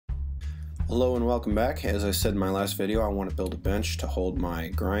Hello and welcome back. As I said in my last video, I want to build a bench to hold my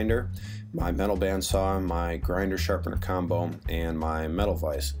grinder, my metal bandsaw, my grinder sharpener combo, and my metal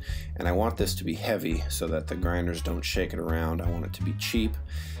vise. And I want this to be heavy so that the grinders don't shake it around. I want it to be cheap,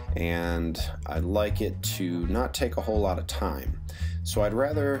 and I'd like it to not take a whole lot of time. So I'd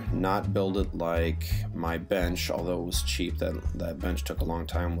rather not build it like my bench, although it was cheap. That bench took a long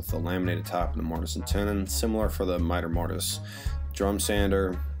time with the laminated top and the mortise and tenon. Similar for the miter mortise. Drum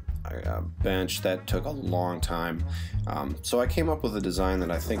sander, bench, that took a long time. So I came up with a design that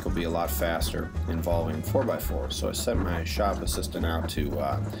I think will be a lot faster, involving 4x4. So I sent my shop assistant out to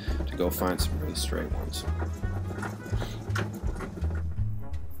go find some really straight ones.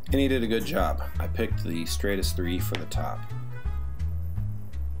 And he did a good job. I picked the straightest 3 for the top.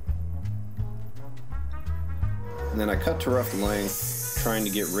 And then I cut to rough length, trying to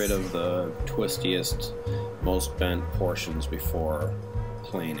get rid of the twistiest, most bent portions before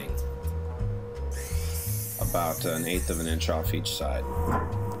planing. About 1/8 of an inch off each side.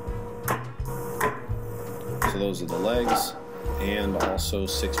 So those are the legs, and also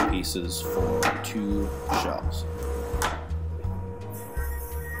 6 pieces for 2 shelves.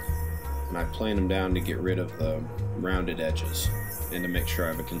 And I plane them down to get rid of the rounded edges and to make sure I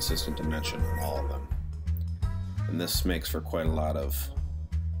have a consistent dimension on all of them. And this makes for quite a lot of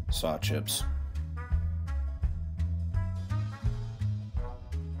saw chips.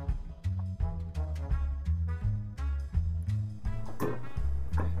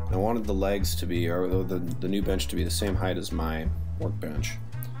 I wanted the legs to be, or the new bench to be the same height as my workbench.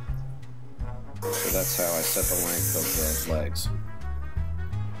 So that's how I set the length of the legs.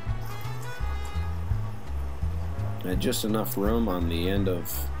 I had just enough room on the end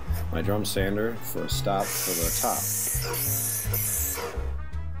of my drum sander for a stop for the top.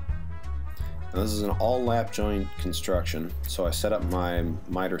 Now this is an all lap joint construction, so I set up my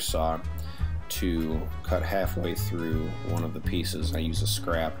miter saw to cut halfway through one of the pieces. I use a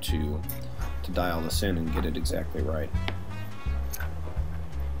scrap to dial this in and get it exactly right.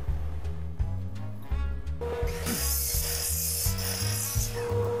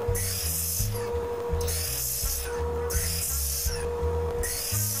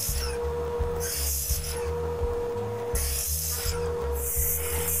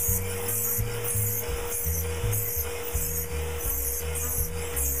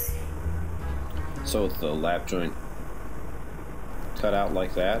 So with the lap joint cut out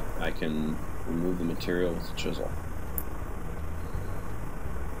like that, I can remove the material with a chisel.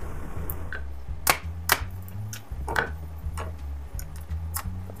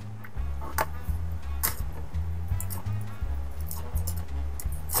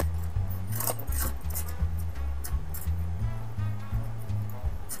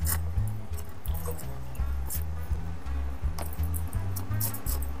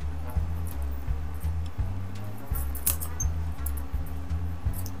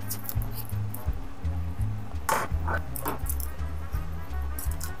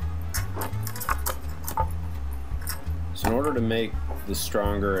 So in order to make this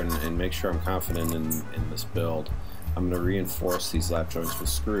stronger and make sure I'm confident in this build, I'm going to reinforce these lap joints with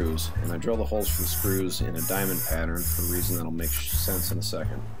screws, and I drill the holes for the screws in a diamond pattern for a reason that'll make sense in a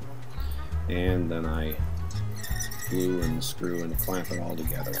second. And then I glue and screw and clamp it all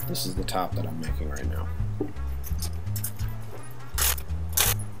together. This is the top that I'm making right now.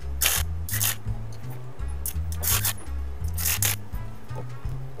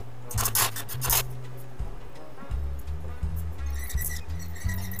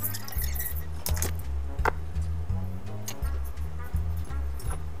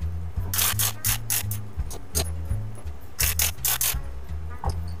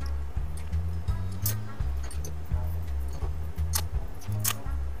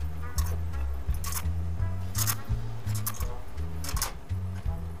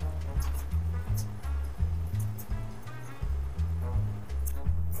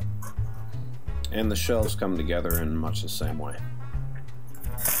 And the shelves come together in much the same way.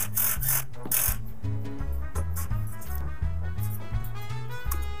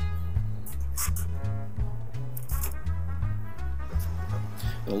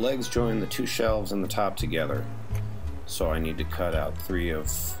 The legs join the 2 shelves and the top together, so I need to cut out 3 of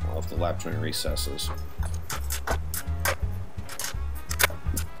the lap joint recesses.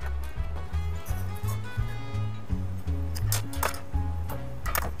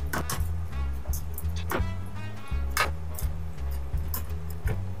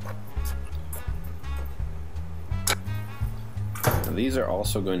 These are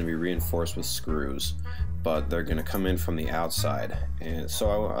also going to be reinforced with screws, but they're going to come in from the outside, and so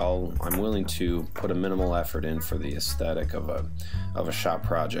I'm willing to put a minimal effort in for the aesthetic of a shop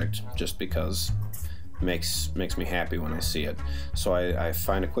project, just because it makes me happy when I see it. So I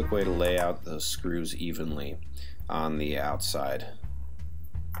find a quick way to lay out the screws evenly on the outside.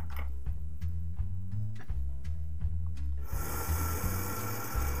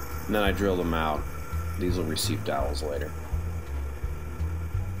 And then I drill them out. These will receive dowels later.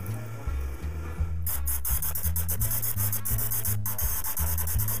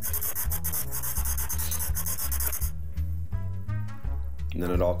 And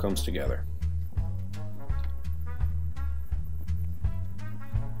then it all comes together.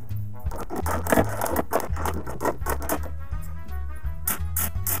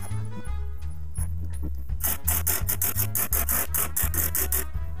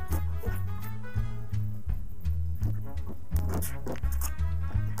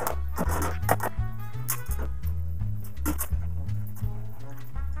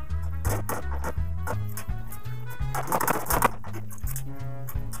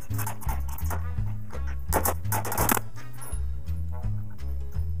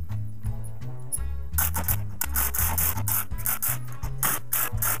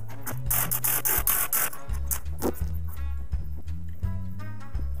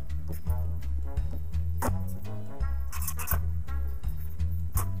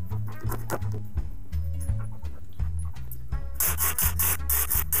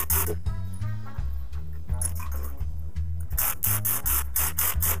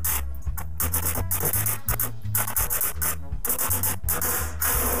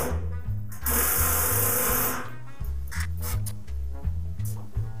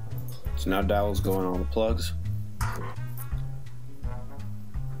 So now dowels go on all the plugs.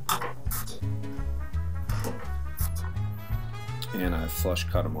 And I flush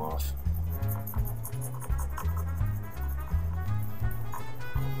cut them off.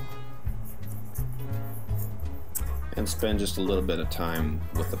 And spend just a little bit of time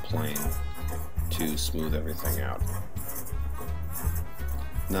with the plane to smooth everything out.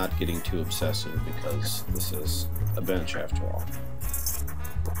 Not getting too obsessive, because this is a bench after all.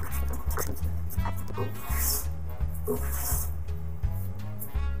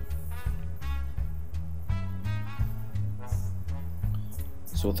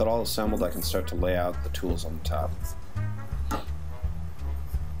 So with it all assembled, I can start to lay out the tools on the top.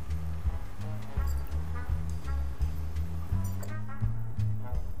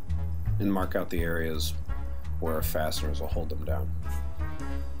 And mark out the areas where fasteners will hold them down.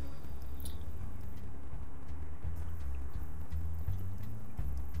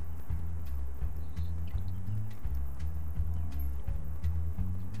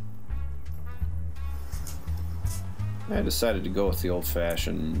 I decided to go with the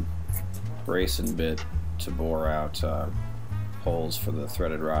old-fashioned bracing bit to bore out holes for the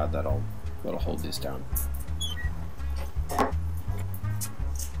threaded rod that'll hold these down.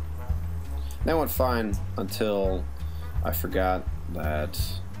 That went fine until I forgot that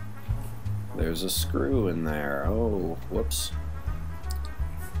there's a screw in there. Oh, whoops.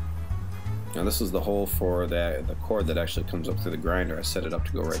 Now this is the hole for the cord that actually comes up through the grinder. I set it up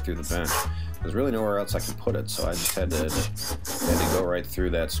to go right through the bench. There's really nowhere else I can put it, so I just had to go right through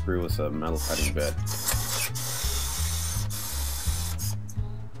that screw with a metal cutting bit.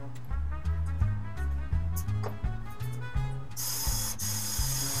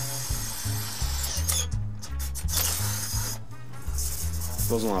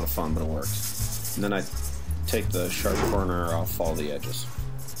 It wasn't a lot of fun, but it worked. And then I take the sharp corner off all the edges.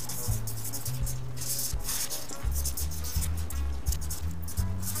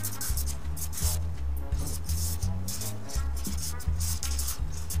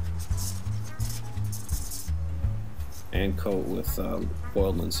 And coat with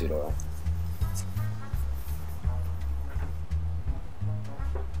boiled linseed oil.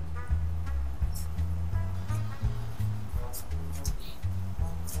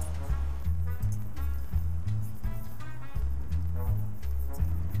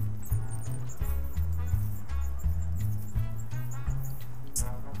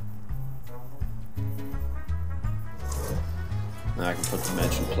 Now I can put the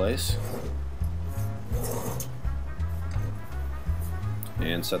bench in place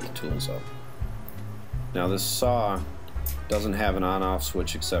and set the tools up. Now this saw doesn't have an on-off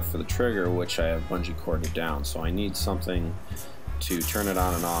switch except for the trigger, which I have bungee corded down, so I need something to turn it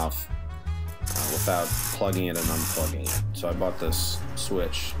on and off without plugging it and unplugging it. So I bought this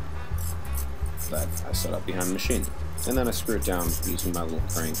switch that I set up behind the machine, and then I screw it down using my little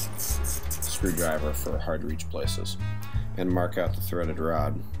crank screwdriver for hard to reach places, and mark out the threaded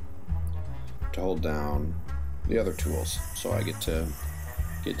rod to hold down the other tools, so I get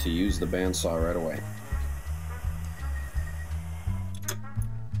to use the bandsaw right away.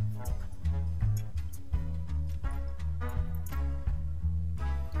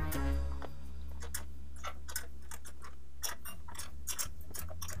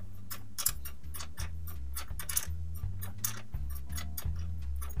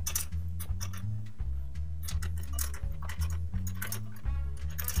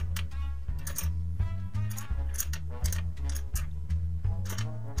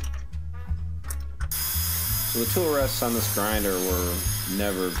 So the tool rests on this grinder were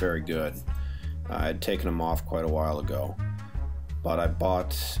never very good. I had taken them off quite a while ago, but I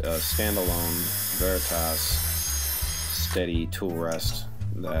bought a standalone Veritas steady tool rest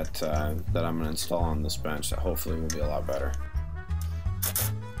that I'm going to install on this bench that hopefully will be a lot better.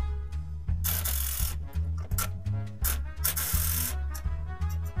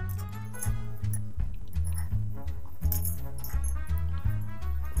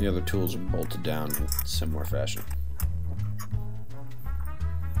 The other tools are bolted down in similar fashion.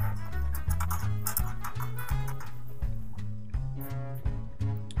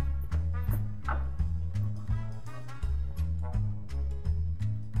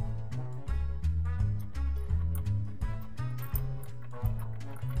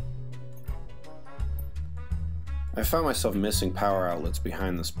 I found myself missing power outlets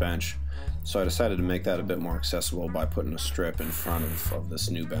behind this bench, so I decided to make that a bit more accessible by putting a strip in front of this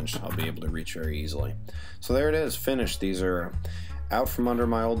new bench I'll be able to reach very easily. So there it is, finished. These are out from under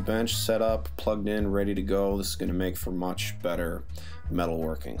my old bench, set up, plugged in, ready to go. This is going to make for much better metal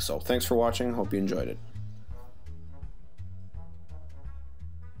working. So thanks for watching, hope you enjoyed it.